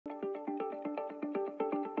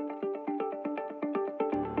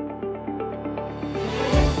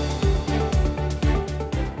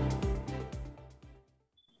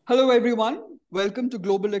Hello, everyone. Welcome to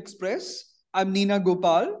Global Express. I'm Neena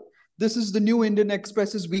Gopal. This is the New Indian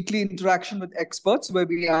Express's weekly interaction with experts where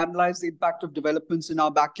we analyze the impact of developments in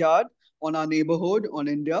our backyard, on our neighborhood, on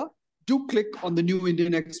India. Do click on the New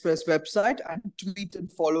Indian Express website and tweet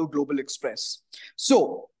and follow Global Express.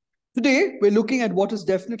 So, today we're looking at what is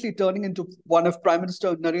definitely turning into one of Prime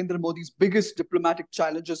Minister Narendra Modi's biggest diplomatic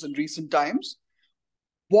challenges in recent times.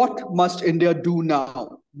 What must India do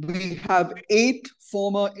now? We have 8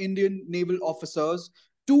 former Indian naval officers,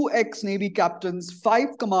 2 ex-Navy captains,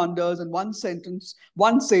 5 commanders, and one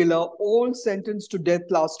sailor, all sentenced to death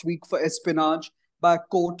last week for espionage by a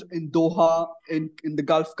court in Doha in the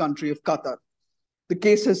Gulf country of Qatar. The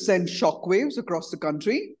case has sent shockwaves across the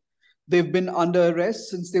country. They've been under arrest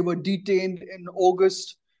since they were detained in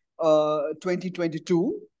August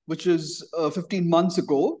 2022, which is 15 months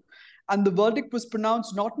ago. And the verdict was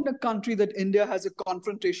pronounced not in a country that India has a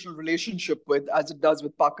confrontational relationship with, as it does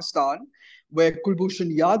with Pakistan, where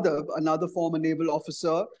Kulbhushan Yadav, another former naval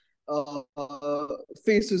officer,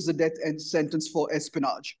 faces the death sentence for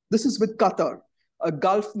espionage. This is with Qatar, a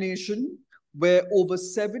Gulf nation where over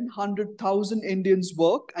 700,000 Indians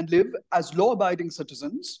work and live as law-abiding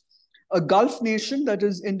citizens, a Gulf nation that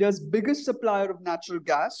is India's biggest supplier of natural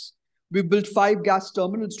gas. We've built 5 gas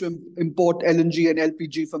terminals to import LNG and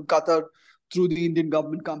LPG from Qatar through the Indian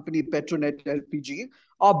government company Petronet LPG.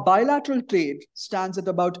 Our bilateral trade stands at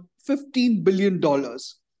about $15 billion.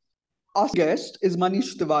 Our guest is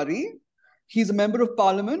Manish Tewari. He's a member of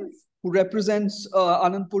parliament who represents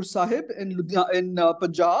Anandpur Sahib in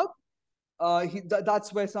Punjab.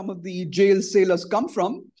 That's where some of the jail sailors come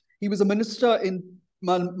from. He was a minister in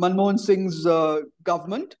Manmohan Singh's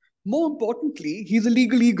government. More importantly, he's a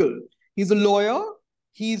legal eagle. He's a lawyer.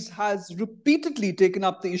 He has repeatedly taken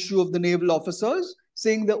up the issue of the naval officers,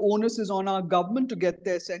 saying the onus is on our government to get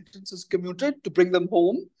their sentences commuted, to bring them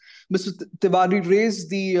home. Mr. Tewari raised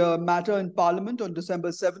the matter in Parliament on December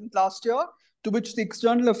 7th last year, to which the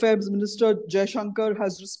External Affairs Minister Jaishankar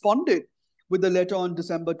has responded with a letter on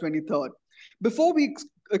December 23rd. Before we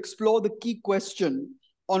explore the key question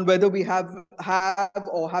on whether we have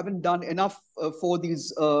or haven't done enough for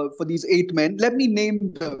these 8 men, let me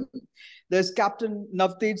name them. There's Captain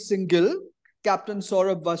Navtej Singh Gill, Captain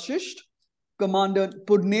Saurabh Vashisht, Commander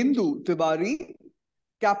Purnendu Tiwari,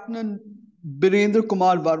 Captain Birendra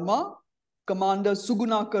Kumar Verma, Commander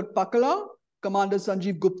Sugunakar Pakala, Commander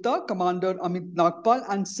Sanjeev Gupta, Commander Amit Nagpal,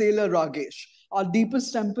 and Sailor Ragesh. Our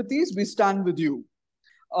deepest sympathies, we stand with you.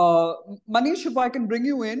 Manish, if I can bring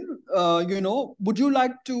you in, would you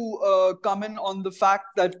like to comment on the fact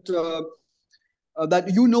that that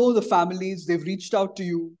the families, they've reached out to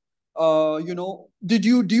you? Do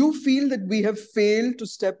you feel that we have failed to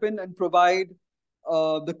step in and provide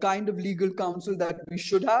the kind of legal counsel that we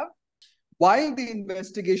should have? While the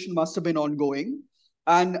investigation must have been ongoing,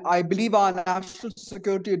 and I believe our national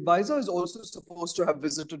security advisor is also supposed to have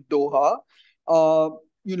visited Doha,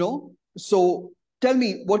 so tell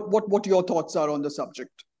me what your thoughts are on the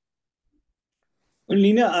subject. Well,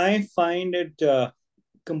 Neena, I find it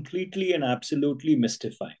completely and absolutely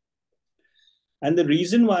mystifying. And the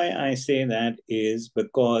reason why I say that is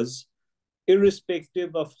because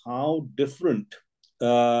irrespective of how different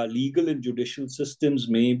legal and judicial systems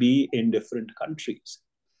may be in different countries,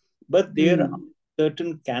 but there are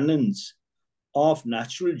certain canons of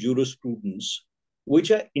natural jurisprudence which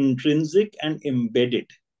are intrinsic and embedded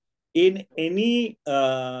in any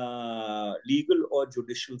legal or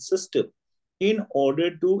judicial system in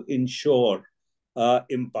order to ensure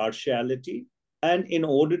impartiality and in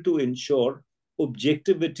order to ensure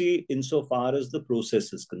objectivity insofar as the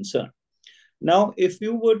process is concerned. Now, if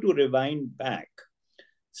you were to rewind back,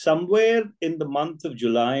 somewhere in the month of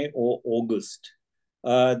July or August,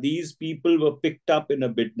 these people were picked up in a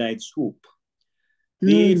midnight swoop.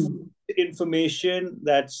 The information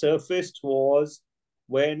that surfaced was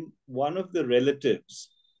when one of the relatives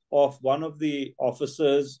of one of the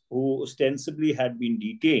officers who ostensibly had been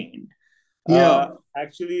detained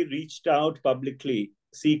actually reached out publicly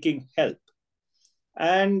seeking help.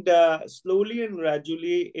 And slowly and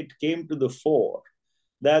gradually, it came to the fore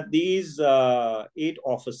that these 8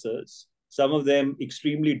 officers, some of them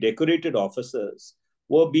extremely decorated officers,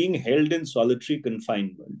 were being held in solitary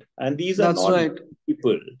confinement. And these are not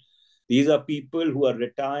people. These are people who are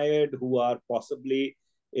retired, who are possibly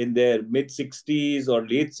in their mid-60s or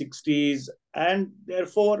late 60s, and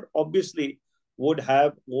therefore, obviously, would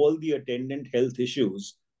have all the attendant health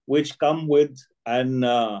issues which come with an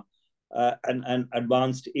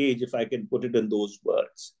advanced age, if I can put it in those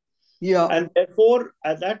words. Yeah. And therefore,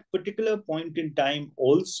 at that particular point in time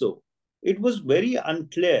also, it was very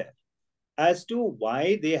unclear as to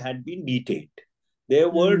why they had been detained. There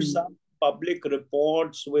were some public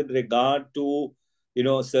reports with regard to,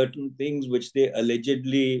 certain things which they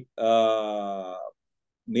allegedly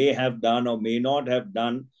may have done or may not have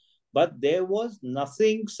done, but there was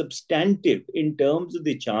nothing substantive in terms of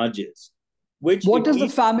the charges, which What at does the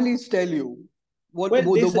least, families tell you? What well,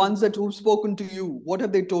 the ones that who've spoken to you? What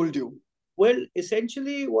have they told you? well,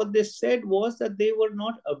 essentially what they said was that they were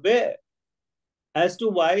not aware as to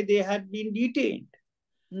why they had been detained.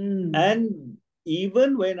 And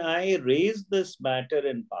even when I raised this matter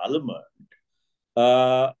in Parliament,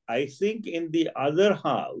 I think in the other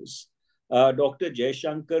house, Dr.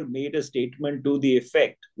 Jaishankar made a statement to the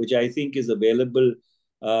effect, which I think is available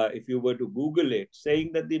if you were to Google it,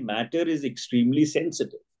 saying that the matter is extremely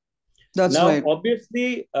sensitive. That's Now, right.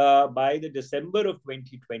 obviously, by the December of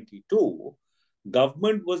 2022,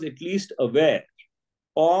 government was at least aware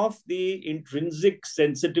of the intrinsic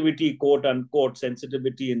sensitivity, quote unquote,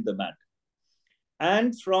 sensitivity in the matter.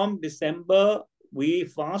 And from December, we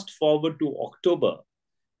fast forward to October,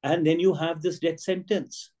 and then you have this death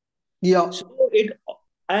sentence. Yeah. So it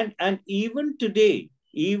and even today,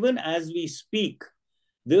 even as we speak,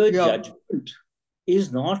 the judgment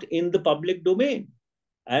is not in the public domain.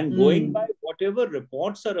 And going by whatever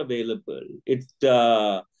reports are available, it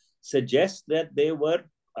suggests that there were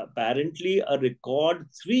apparently a record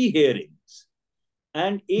 3 hearings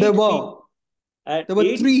and There 8 people. were. And There were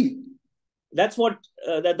eight. three. That's what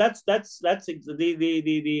that's the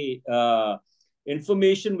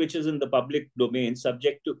information which is in the public domain,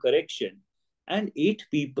 subject to correction. And 8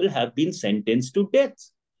 people have been sentenced to death.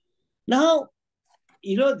 Now,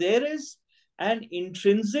 there is an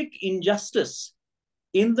intrinsic injustice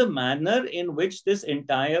in the manner in which this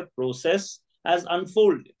entire process has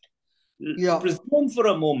unfolded. Yeah. Presume for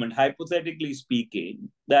a moment, hypothetically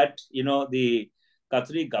speaking, that the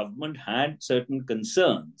Qatari government had certain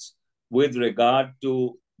concerns with regard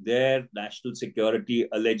to their national security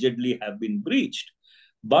allegedly have been breached.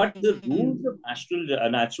 But the rules of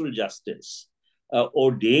natural justice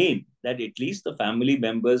ordain that at least the family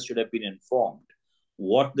members should have been informed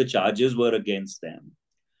what the charges were against them.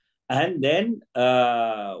 And then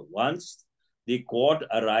once the court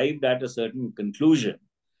arrived at a certain conclusion,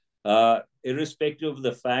 irrespective of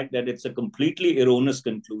the fact that it's a completely erroneous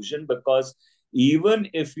conclusion, because even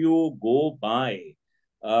if you go by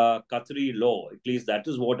Qatari law, at least that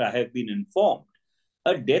is what I have been informed,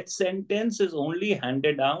 a death sentence is only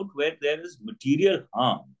handed out where there is material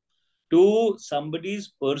harm to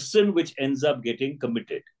somebody's person which ends up getting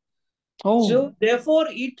committed. So therefore,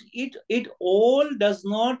 it all does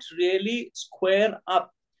not really square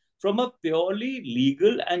up from a purely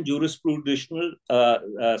legal and jurisprudential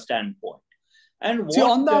standpoint. And See,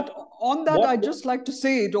 what on that, what I'd just like to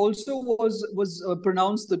say it also was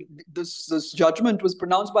pronounced that this judgment was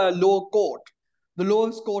pronounced by a lower court, the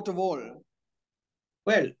lowest court of all.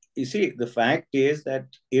 well, you see, the fact is that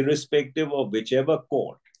irrespective of whichever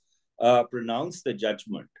court pronounced the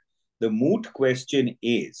judgment, the moot question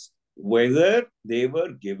is whether they were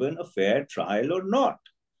given a fair trial or not.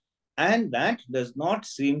 And that does not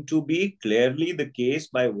seem to be clearly the case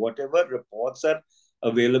by whatever reports are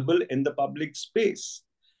available in the public space.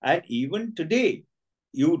 And even today,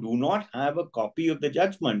 you do not have a copy of the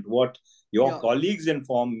judgment. What your colleagues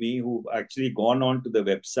inform me, who've actually gone on to the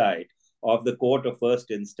website of the Court of First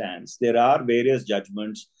Instance, there are various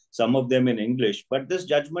judgments, some of them in English, but this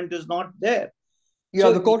judgment is not there. Yeah,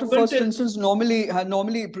 so the Court of First Instance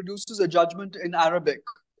normally produces a judgment in Arabic.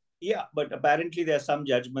 Yeah, but apparently there are some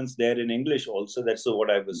judgments there in English also. That's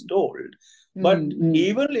what I was told. But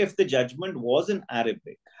even if the judgment was in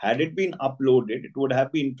Arabic, had it been uploaded, it would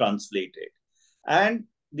have been translated. And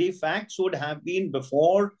the facts would have been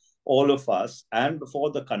before all of us and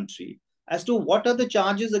before the country as to what are the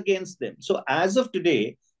charges against them. So as of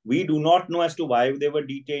today, we do not know as to why they were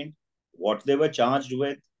detained, what they were charged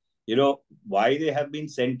with, why they have been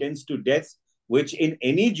sentenced to death, which in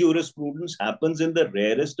any jurisprudence happens in the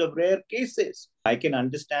rarest of rare cases. I can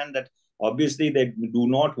understand that obviously they do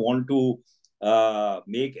not want to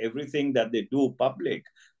make everything that they do public.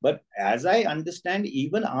 But as I understand,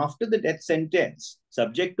 even after the death sentence,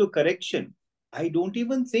 subject to correction, I don't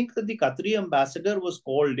even think that the Qatari ambassador was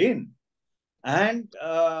called in. And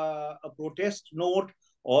a protest note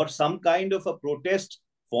or some kind of a protest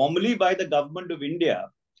formally by the government of India,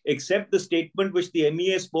 except the statement which the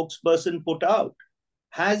MEA spokesperson put out,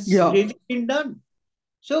 has really been done.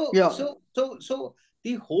 So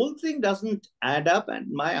the whole thing doesn't add up,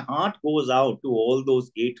 and my heart goes out to all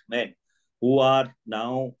those 8 men who are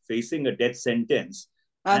now facing a death sentence,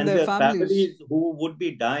 and their families who would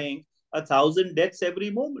be dying 1,000 deaths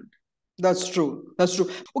every moment. That's true. That's true.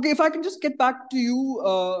 Okay, if I can just get back to you,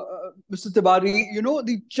 Mr. Tewari,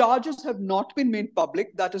 the charges have not been made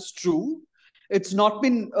public. That is true. It's not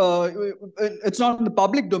been. It's not in the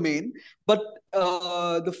public domain. But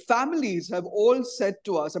the families have all said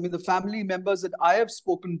to us. I mean, the family members that I have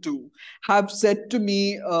spoken to have said to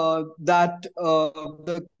me that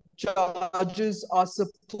the charges are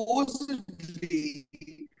supposedly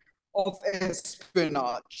of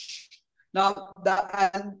espionage. Now,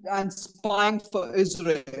 that and spying for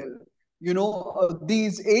Israel.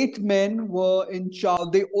 These 8 men were in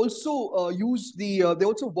charge. They also used the. They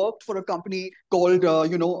also worked for a company called,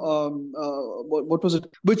 what was it?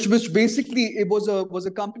 Which basically it was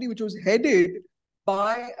a company which was headed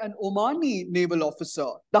by an Omani naval officer,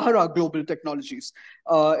 Dahra Global Technologies.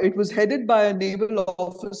 It was headed by a naval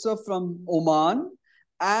officer from Oman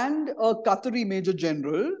and a Qatari major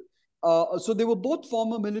general. So they were both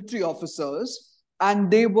former military officers,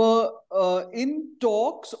 and they were in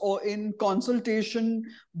talks or in consultation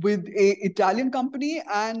with a Italian company,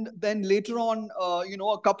 and then later on,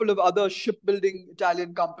 a couple of other shipbuilding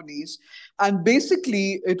Italian companies. And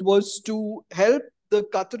basically, it was to help the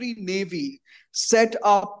Qatari Navy set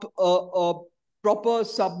up a proper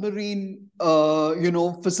submarine,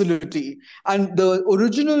 facility. And the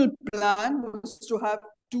original plan was to have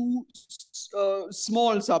two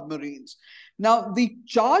small submarines. Now, the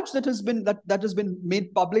charge that has been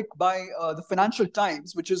made public by the Financial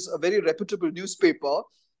Times, which is a very reputable newspaper,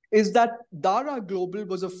 is that Dara Global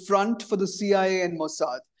was a front for the CIA and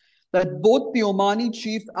Mossad. That both the Omani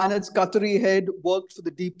chief and its Qatari head worked for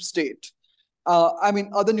the deep state. I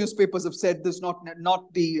mean, other newspapers have said this, not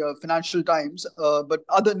the Financial Times, but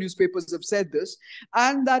other newspapers have said this,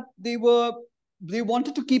 and that they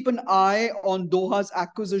wanted to keep an eye on Doha's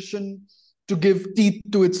acquisition to give teeth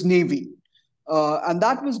to its navy. And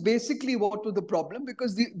that was basically what was the problem,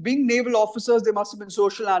 because being naval officers, they must have been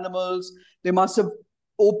social animals. They must have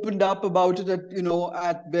opened up about it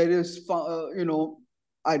at various,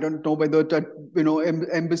 I don't know whether at,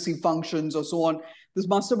 embassy functions or so on. This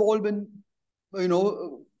must have all been,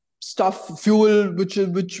 fuel,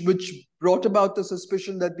 which brought about the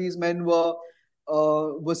suspicion that these men were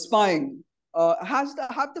spying. Have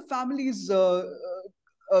the families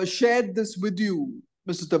shared this with you,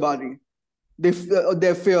 Mr. Tewari?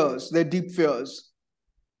 Their fears, their deep fears.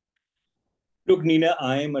 Look, Neena,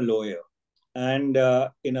 I am a lawyer, and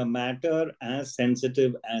in a matter as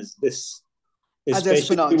sensitive as this, As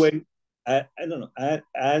especially espionage. when I don't know,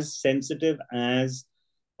 as sensitive as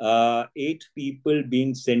 8 people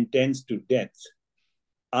being sentenced to death,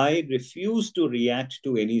 I refuse to react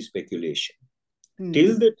to any speculation.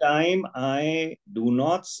 Till the time I do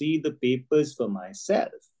not see the papers for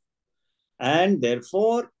myself. And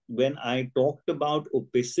therefore, when I talked about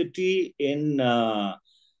opacity in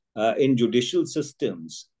judicial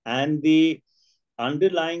systems and the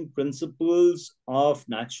underlying principles of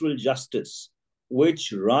natural justice,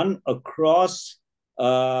 which run across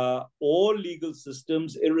all legal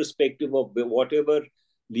systems, irrespective of whatever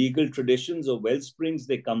legal traditions or well springs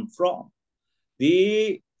they come from,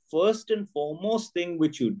 the first and foremost thing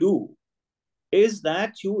which you do is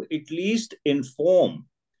that you at least inform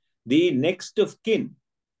the next of kin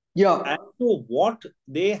Yeah. as to what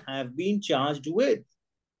they have been charged with.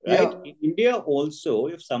 Right? Yeah. In India, also,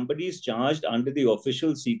 if somebody is charged under the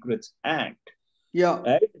Official Secrets Act, Yeah.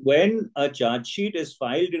 right, when a charge sheet is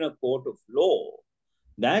filed in a court of law,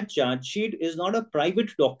 that charge sheet is not a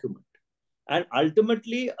private document. And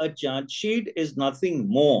ultimately, a charge sheet is nothing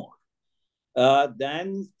more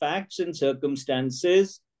than facts and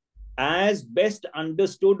circumstances as best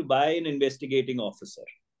understood by an investigating officer.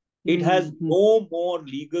 It has no more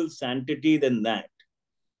legal sanctity than that.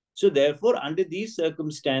 So, therefore, under these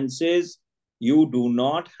circumstances, you do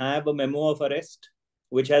not have a memo of arrest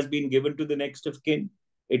which has been given to the next of kin.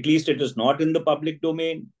 At least it is not in the public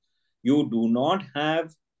domain. You do not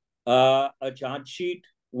have a charge sheet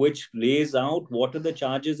which lays out what are the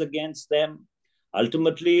charges against them.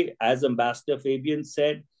 Ultimately, as Ambassador Fabian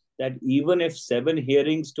said, that even if 7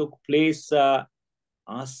 hearings took place, are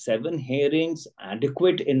 7 hearings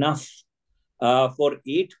adequate enough for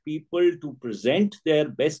 8 people to present their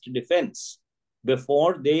best defense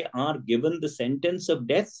before they are given the sentence of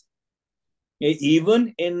death?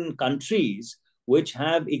 Even in countries which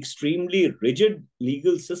have extremely rigid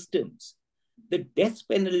legal systems, the death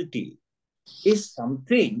penalty is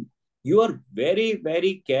something you are very,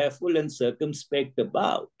 very careful and circumspect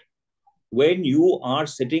about when you are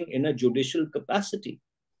sitting in a judicial capacity.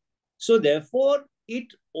 So, therefore, it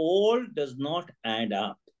all does not add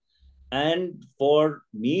up. And for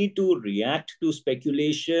me to react to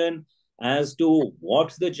speculation as to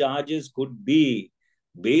what the charges could be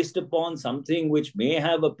based upon something which may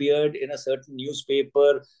have appeared in a certain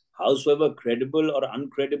newspaper, howsoever credible or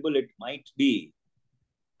uncredible it might be,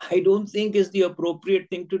 I don't think is the appropriate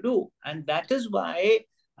thing to do. And that is why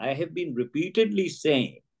I have been repeatedly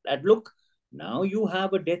saying that, look, now you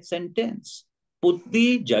have a death sentence. Put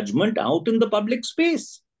the judgment out in the public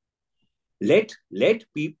space. Let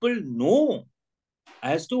people know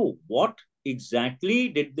as to what exactly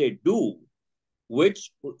did they do,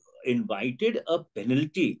 which invited a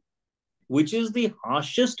penalty, which is the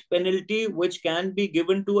harshest penalty which can be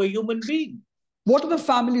given to a human being. What are the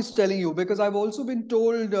families telling you? Because I've also been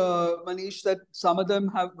told, Manish, that some of them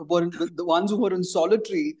the ones who were in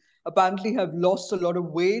solitary apparently have lost a lot of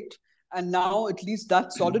weight. And now at least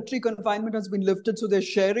that solitary confinement has been lifted. So they're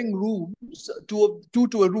sharing rooms, two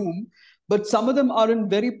to a room. But some of them are in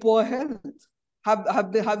very poor health.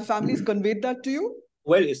 Have families conveyed that to you?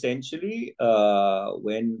 Well, essentially,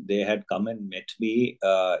 when they had come and met me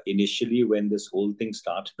initially, when this whole thing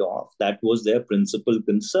started off, that was their principal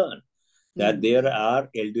concern, that there are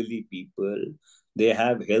elderly people, they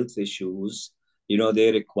have health issues,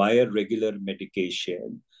 they require regular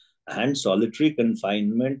medication, and solitary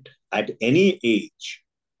confinement at any age,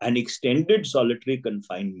 an extended solitary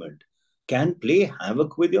confinement can play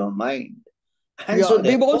havoc with your mind. And yeah, so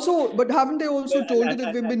they've therefore, also, but haven't they also told you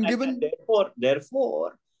that we've been and given?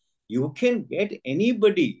 therefore, you can get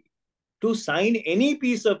anybody to sign any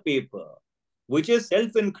piece of paper which is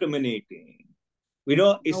self-incriminating.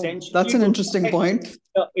 Oh, that's Essentially an to interesting point.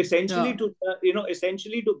 essentially Yeah. to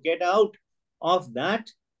essentially to get out of that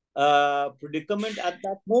predicament at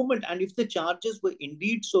that moment. And if the charges were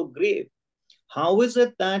indeed so grave, how is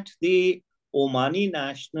it that the Omani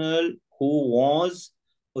national, who was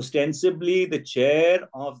ostensibly the chair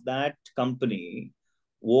of that company,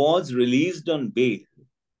 was released on bail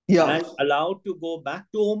Yeah. and allowed to go back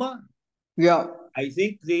to Oman? Yeah. I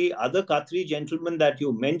think the other Qatari gentleman that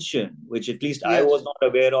you mentioned, which at least I Yes. was not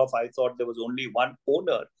aware of, I thought there was only one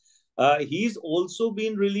owner. He's also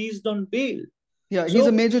been released on bail. Yeah. He's a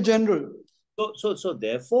So, major general.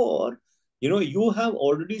 therefore, you have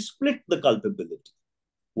already split the culpability,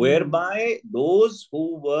 Mm. whereby those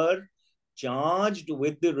who were charged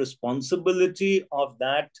with the responsibility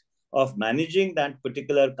of managing that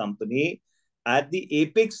particular company at the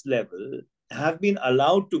apex level have been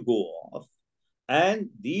allowed to go off, and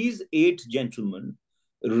these 8 gentlemen,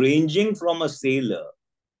 ranging from a sailor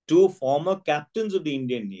to former captains of the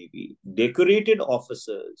Indian Navy, decorated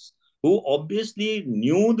officers who obviously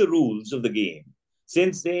knew the rules of the game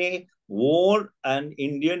since they wore an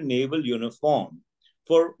Indian naval uniform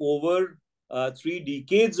for over 3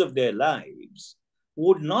 decades of their lives,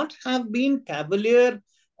 would not have been cavalier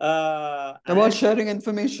About as sharing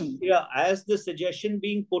information. yeah, as the suggestion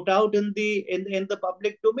being put out in the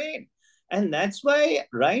public domain. And that's why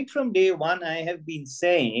right from day one I have been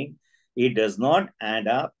saying it does not add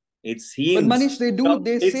up. It But seems Manish, they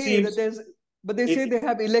it say that seems but they say it they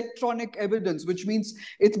have electronic evidence, which means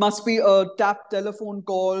it must be tap telephone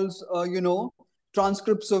calls,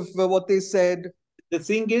 transcripts of what they said. the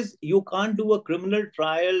thing is, you can't do a criminal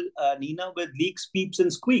trial, Nina, with leaks, peeps,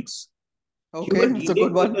 and squeaks. You Okay, are that's a good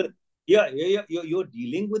dealing with one. you're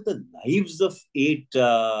dealing with the lives of 8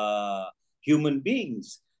 human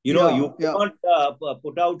beings. Yeah, You yeah. cannot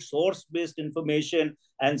put out source based information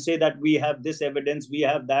and say that we have this evidence, we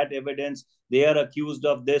have that evidence, they are accused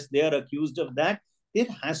of this, they are accused of that. There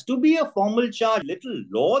has to be a formal charge. Little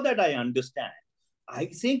law that I understand, I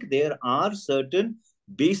think there are certain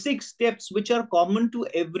basic steps which are common to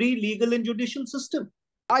every legal and judicial system.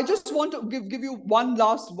 I just want to give you one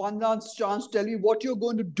last chance to tell me what you're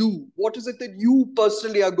going to do. What is it that you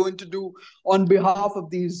personally are going to do on behalf of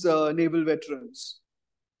these naval veterans?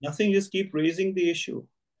 Nothing, just keep raising the issue.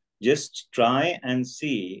 Just try and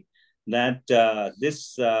see that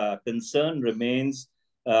this concern remains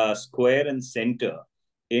square and center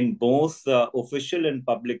in both official and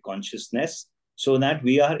public consciousness, so that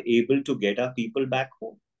we are able to get our people back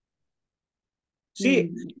home. See,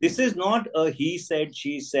 Hmm. this is not a he said,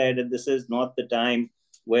 she said, and this is not the time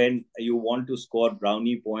when you want to score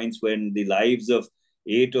brownie points when the lives of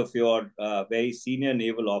 8 of your very senior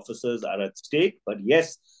naval officers are at stake. But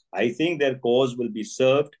yes, I think their cause will be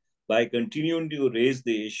served by continuing to raise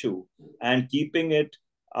the issue and keeping it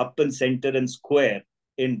up and center and square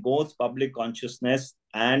in both public consciousness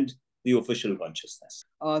and the official consciousness.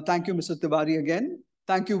 Thank you, Mr. Tiwari, again.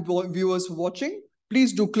 Thank you, viewers, for watching.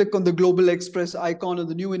 Please do click on the Global Express icon on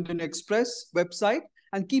the New Indian Express website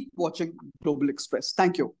and keep watching Global Express.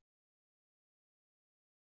 Thank you.